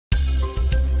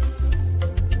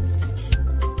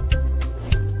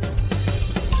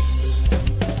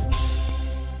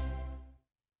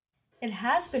It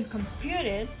has been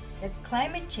computed that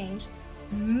climate change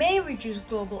may reduce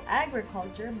global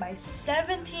agriculture by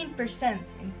 17%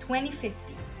 in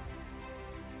 2050.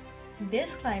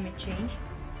 This climate change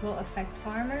will affect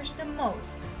farmers the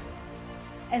most.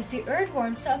 As the earth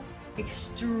warms up,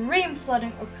 extreme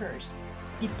flooding occurs,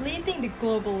 depleting the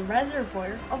global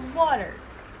reservoir of water.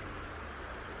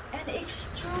 An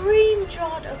extreme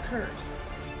drought occurs,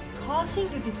 causing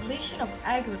the depletion of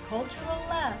agricultural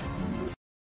lands.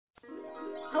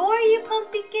 How are you,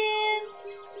 Pumpkin?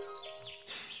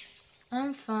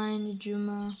 I'm fine,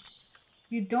 Juma.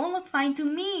 You don't look fine to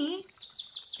me.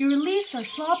 Your leaves are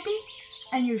sloppy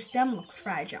and your stem looks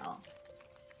fragile.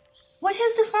 What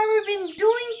has the farmer been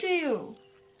doing to you?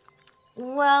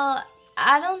 Well,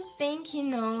 I don't think he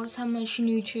knows how much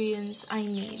nutrients I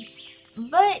need.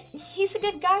 But he's a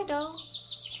good guy though.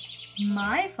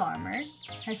 My farmer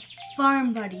has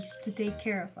farm buddies to take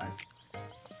care of us.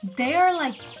 They are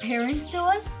like parents to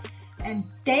us and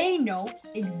they know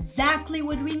exactly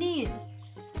what we need.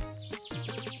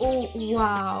 Oh,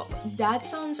 wow. That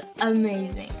sounds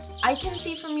amazing. I can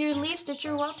see from your leaves that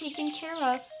you're well taken care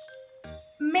of.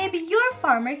 Maybe your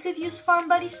farmer could use farm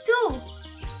buddies too.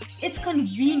 It's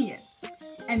convenient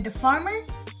and the farmer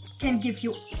can give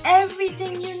you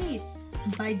everything you need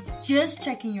by just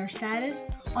checking your status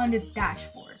on the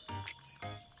dashboard.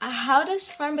 How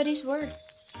does Farm Buddies work?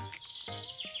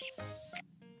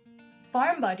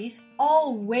 Farm Buddies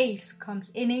always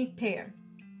comes in a pair.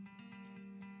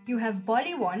 You have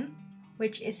Buddy 1,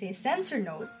 which is a sensor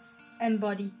node, and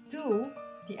Buddy 2,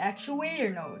 the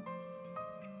actuator node.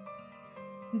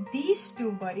 These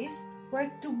two buddies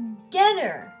work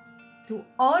together to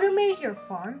automate your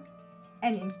farm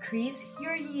and increase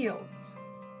your yields.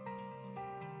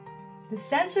 The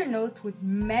sensor node would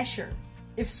measure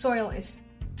if soil is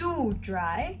too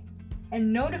dry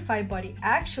and notify Buddy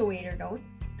actuator node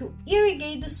to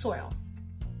irrigate the soil.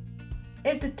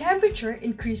 If the temperature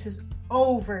increases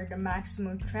over the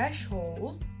maximum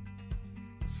threshold,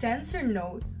 sensor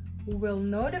node will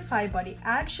notify Buddy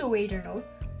actuator node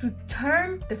to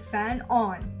turn the fan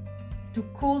on to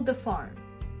cool the farm.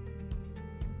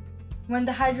 When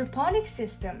the hydroponic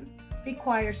system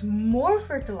requires more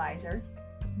fertilizer,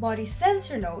 Buddy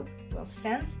sensor node will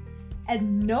sense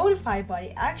and notify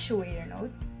Buddy actuator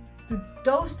node to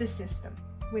dose the system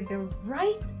with the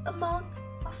right amount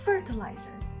of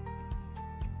fertilizer.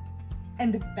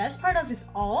 And the best part of this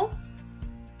all?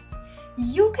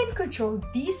 You can control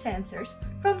these sensors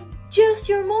from just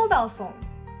your mobile phone.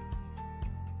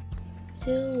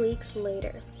 2 weeks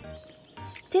later.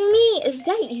 Timmy, is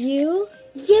that you?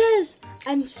 Yes!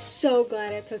 I'm so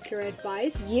glad I took your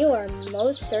advice. You are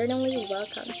most certainly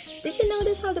welcome. Did you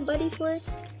notice how the buddies work?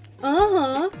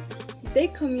 Uh-huh. They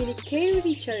communicate with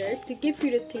each other to give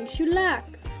you the things you lack.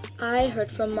 I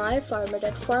heard from my farmer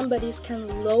that farm buddies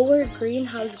can lower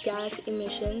greenhouse gas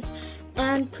emissions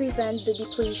and prevent the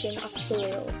depletion of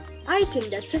soil. I think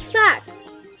that's a fact.